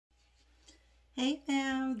Hey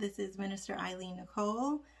fam, this is Minister Eileen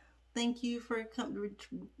Nicole. Thank you for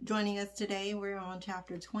joining us today. We're on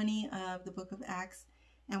chapter 20 of the book of Acts,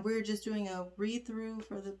 and we're just doing a read through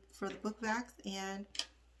for the book of Acts, and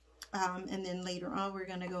then later on we're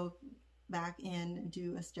going to go back and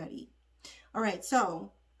do a study. All right,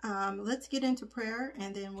 so let's get into prayer,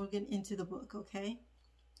 and then we'll get into the book. Okay,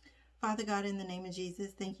 Father God, in the name of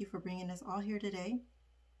Jesus, thank you for bringing us all here today.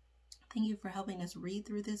 Thank you for helping us read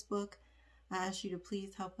through this book. I ask you to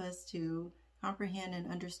please help us to comprehend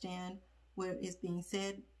and understand what is being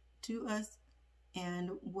said to us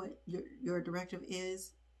and what your directive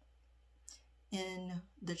is in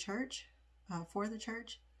the church, for the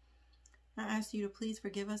church. I ask you to please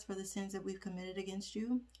forgive us for the sins that we've committed against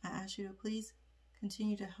you. I ask you to please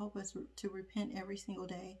continue to help us to repent every single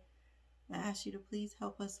day. I ask you to please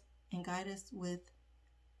help us and guide us with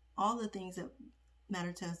all the things that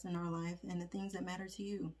matter to us in our life and the things that matter to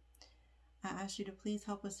you. I ask you to please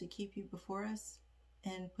help us to keep you before us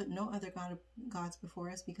and put no other gods before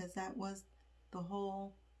us, because that was the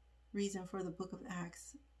whole reason for the book of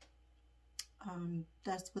Acts.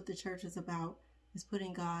 That's what the church is about, is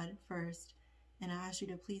putting God first. And I ask you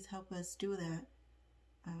to please help us do that.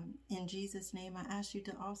 In Jesus' name, I ask you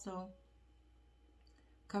to also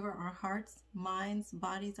cover our hearts, minds,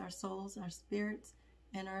 bodies, our souls, our spirits,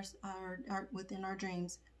 and our within our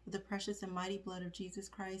dreams with the precious and mighty blood of Jesus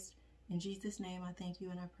Christ. In Jesus' name, I thank you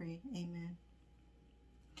and I pray. Amen.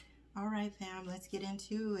 All right, fam, let's get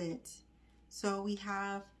into it. So we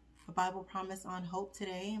have a Bible promise on hope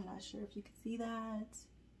today. I'm not sure if you can see that.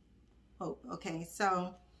 Hope. Okay,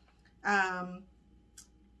 so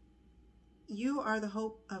you are the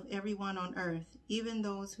hope of everyone on earth, even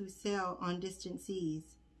those who sail on distant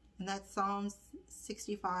seas. And that's Psalms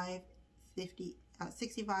 65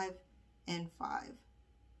 and 5.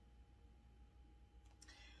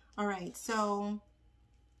 All right, so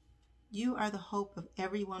you are the hope of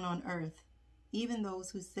everyone on earth, even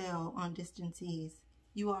those who sail on distant seas.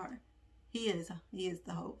 You are. He is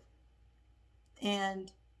the hope.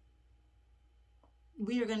 And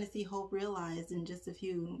we are going to see hope realized in just a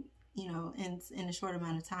few, in a short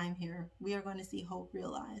amount of time here. We are going to see hope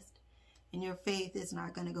realized. And your faith is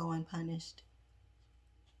not going to go unpunished.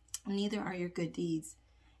 Neither are your good deeds.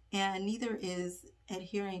 And neither is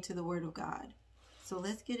adhering to the word of God. So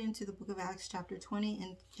let's get into the book of Acts chapter 20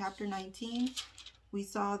 and chapter 19. We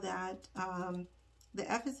saw that the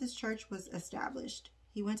Ephesus church was established.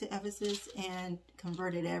 He went to Ephesus and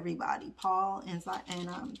converted everybody, Paul and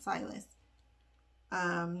Silas.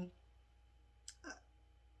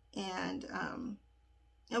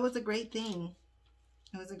 It was a great thing.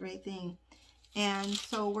 It was a great thing. And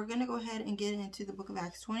so we're going to go ahead and get into the book of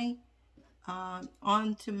Acts 20.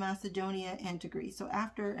 On to Macedonia and to Greece. So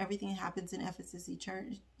after everything happens in Ephesus, he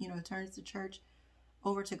turns the church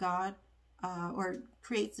over to God, or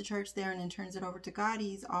creates the church there and then turns it over to God.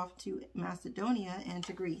 He's off to Macedonia and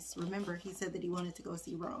to Greece. Remember, he said that he wanted to go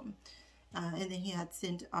see Rome, and then he had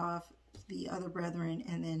sent off the other brethren,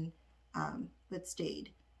 and then but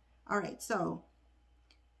stayed. All right, so.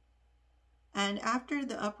 And after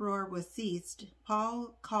the uproar was ceased,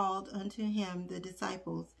 Paul called unto him the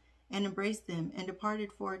disciples, and embraced them, and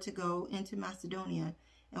departed for to go into Macedonia.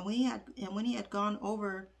 And when he had gone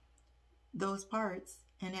over those parts,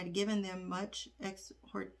 and had given them much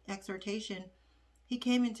exhortation, he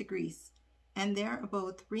came into Greece, and there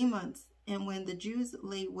abode 3 months. And when the Jews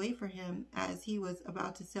laid wait for him, as he was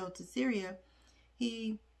about to sail to Syria,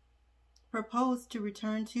 he proposed to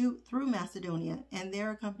return through Macedonia, and there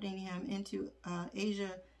accompanying him into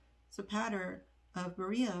Asia, Sopater of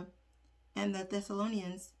Berea, and the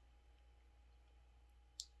Thessalonians,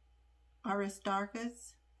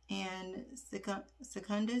 Aristarchus and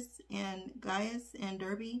Secundus and Gaius and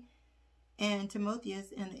Derbe and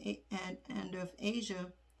Timotheus and of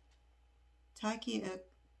Asia, Tychius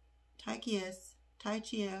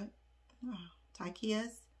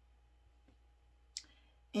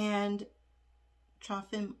and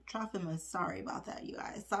Trophimus. Sorry about that, you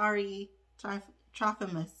guys. Sorry,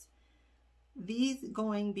 Trophimus. These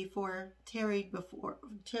going before tarried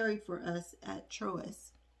for us at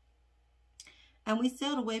Troas. And we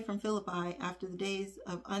sailed away from Philippi after the days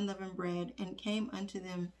of unleavened bread, and came unto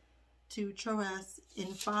them to Troas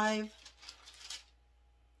in 5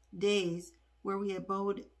 days, where we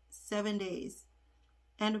abode 7 days.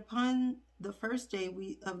 And upon the first day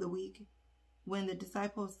of the week, when the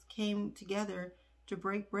disciples came together to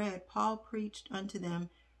break bread, Paul preached unto them,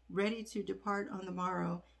 ready to depart on the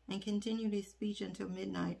morrow, and continued his speech until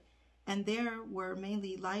midnight. And there were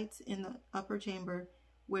mainly lights in the upper chamber,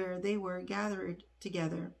 where they were gathered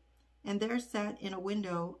together. And there sat in a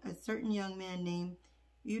window a certain young man named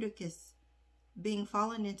Eutychus, being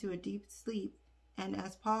fallen into a deep sleep. And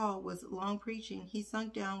as Paul was long preaching, he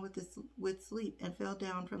sunk down with sleep, and fell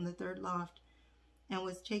down from the third loft, and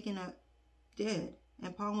was taken up dead.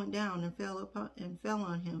 And Paul went down and fell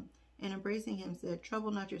on him, and embracing him said,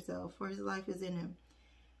 Trouble not yourself, for his life is in him.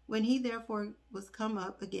 When he therefore was come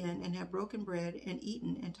up again, and had broken bread, and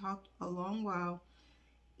eaten, and talked a long while,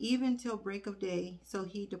 even till break of day, so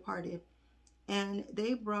he departed. And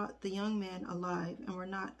they brought the young man alive, and were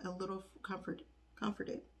not a little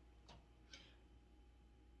comforted.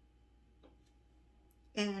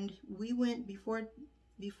 And we went before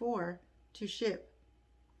to ship,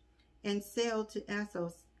 and sailed to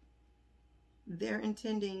Assos, there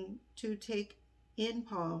intending to take in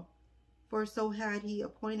Paul, for so had he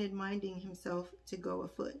appointed, minding himself to go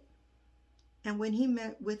afoot. And when he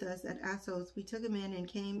met with us at Assos, we took him in, and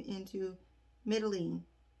came into Mytilene.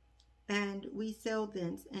 And we sailed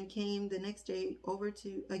thence, and came the next day over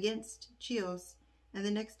against Chios. And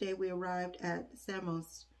the next day we arrived at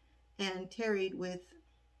Samos, and tarried with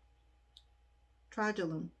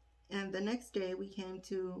Trogylum. And the next day we came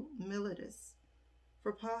to Miletus,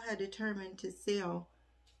 for Paul had determined to sail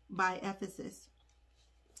by Ephesus,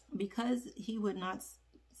 because he would not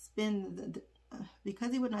spend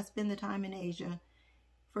the time in Asia,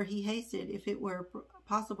 for he hasted, if it were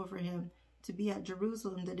possible for him, to be at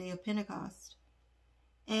Jerusalem the day of Pentecost.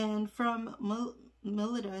 And from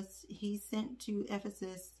Miletus he sent to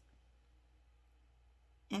Ephesus,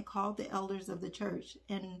 and called the elders of the church.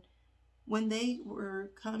 And when they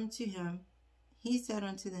were come to him, he said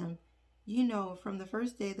unto them, You know from the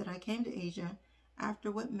first day that I came to Asia,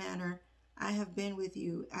 after what manner I have been with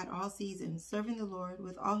you at all seasons, serving the Lord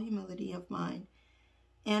with all humility of mind,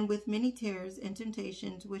 and with many tears and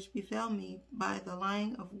temptations which befell me by the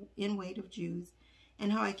lying in wait of Jews,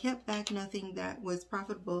 and how I kept back nothing that was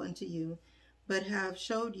profitable unto you, but have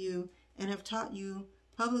showed you and have taught you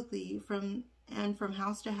publicly from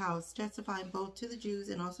house to house, testifying both to the Jews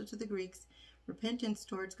and also to the Greeks, repentance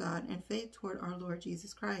towards God and faith toward our Lord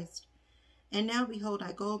Jesus Christ. And now, behold,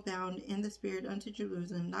 I go bound in the Spirit unto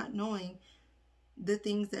Jerusalem, not knowing the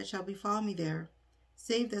things that shall befall me there,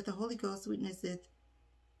 save that the Holy Ghost witnesseth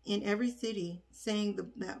in every city, saying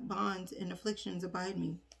that bonds and afflictions abide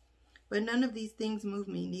me. But none of these things move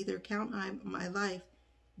me, neither count I my life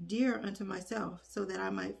dear unto myself, so that I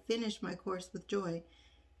might finish my course with joy,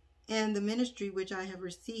 and the ministry which I have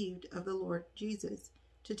received of the Lord Jesus,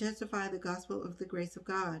 to testify the gospel of the grace of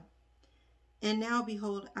God. And now,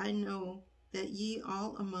 behold, I know that ye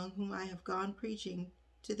all among whom I have gone preaching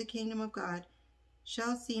to the kingdom of God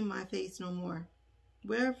shall see my face no more.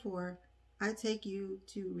 Wherefore I take you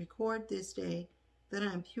to record this day that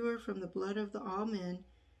I am pure from the blood of all men,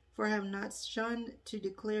 for I have not shunned to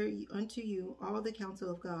declare unto you all the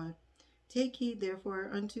counsel of God. Take heed therefore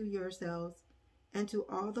unto yourselves and to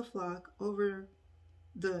all the flock over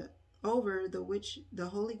the which the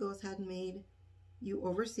Holy Ghost hath made you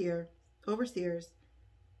overseers,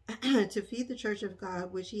 to feed the church of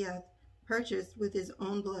God, which he hath purchased with his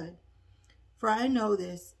own blood. For I know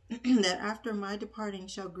this, that after my departing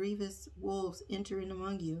shall grievous wolves enter in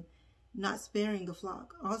among you, not sparing the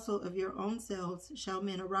flock. Also of your own selves shall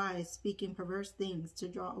men arise, speaking perverse things, to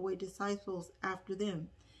draw away disciples after them.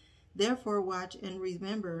 Therefore watch and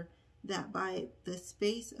remember that by the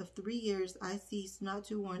space of 3 years I ceased not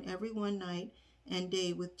to warn every one night and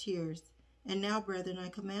day with tears. And now, brethren, I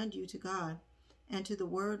command you to God, and to the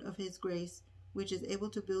word of his grace, which is able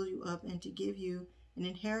to build you up and to give you an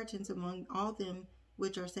inheritance among all them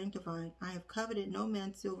which are sanctified. I have coveted no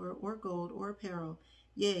man's silver or gold or apparel.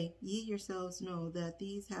 Yea, ye yourselves know that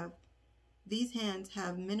these hands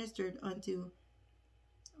have ministered unto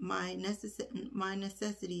my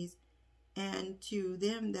necessities, and to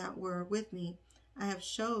them that were with me I have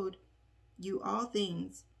showed you all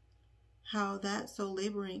things, how that so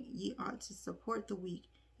laboring ye ought to support the weak,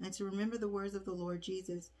 and to remember the words of the Lord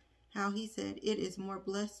Jesus, how he said, It is more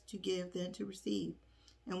blessed to give than to receive.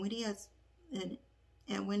 And when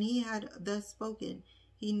he had thus spoken,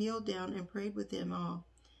 he kneeled down and prayed with them all.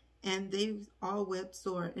 And they all wept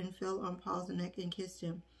sore, and fell on Paul's neck and kissed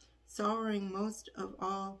him, sorrowing most of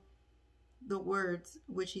all the words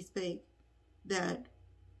which he spake, that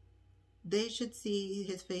they should see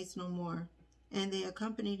his face no more. And they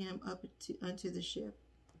accompanied him up unto the ship.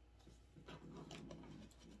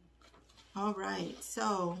 All right,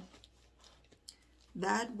 so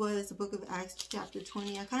that was the book of Acts chapter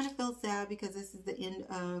 20. I kind of felt sad because this is the end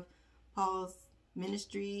of Paul's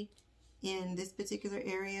ministry in this particular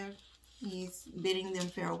area. He's bidding them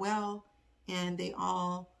farewell, and they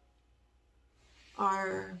all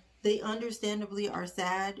are They understandably are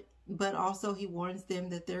sad, but also he warns them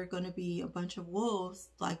that there are going to be a bunch of wolves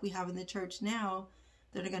like we have in the church now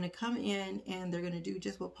that are going to come in and they're going to do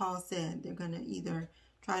just what Paul said. They're going to either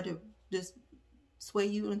try to just sway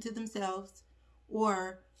you into themselves,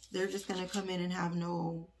 or they're just going to come in and have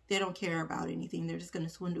they don't care about anything. They're just going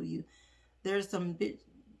to swindle you. There's some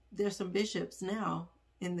bishops now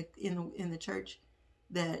in the church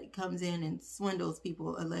that comes in and swindles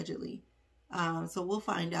people allegedly. So we'll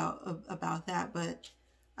find out about that. But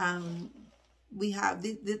we have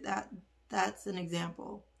that's an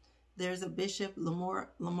example. There's a Bishop Lamar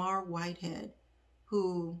Whitehead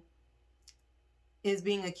who is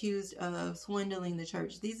being accused of swindling the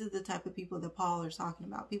church. These are the type of people that Paul is talking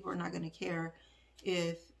about. People are not going to care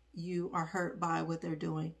if you are hurt by what they're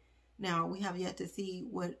doing. Now, we have yet to see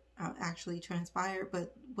what actually transpired,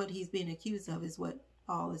 but what he's being accused of is what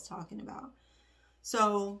Paul is talking about.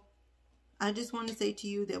 So I just want to say to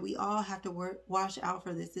you that we all have to watch out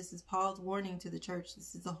for this. This is Paul's warning to the church.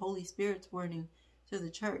 This is the Holy Spirit's warning to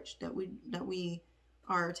the church, that we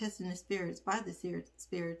are testing the spirits by the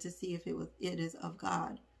Spirit to see if it is of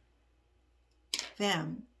God.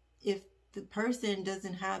 Fam, if the person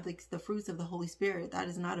doesn't have the fruits of the Holy Spirit, that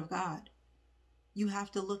is not of God. You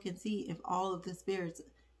have to look and see if all of the spirits,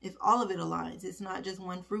 if all of it aligns. It's not just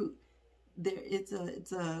one fruit. It's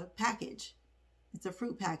a package. It's a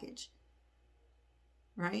fruit package.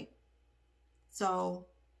 Right? So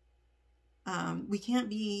we can't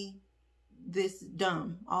be this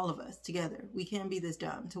dumb, all of us together. We can't be this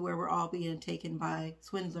dumb to where we're all being taken by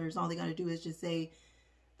swindlers. All they got to do is just say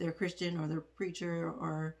they're Christian or they're preacher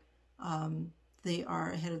or they are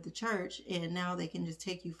head of the church, and now they can just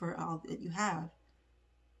take you for all that you have.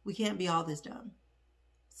 We can't be all this dumb.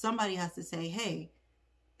 Somebody has to say, hey,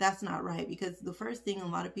 that's not right. Because the first thing a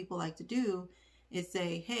lot of people like to do is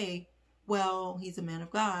say, hey, well, he's a man of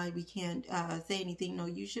God. We can't say anything. No,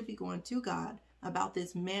 you should be going to God about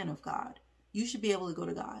this man of God. You should be able to go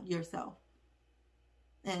to God yourself.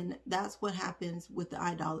 And that's what happens with the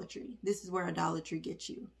idolatry. This is where idolatry gets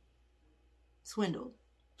you swindled.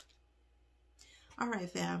 All right,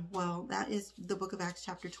 fam. Well, that is the book of Acts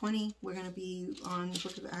chapter 20. We're going to be on the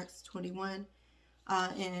book of Acts 21.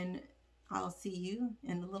 And I'll see you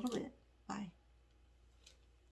in a little bit. Bye.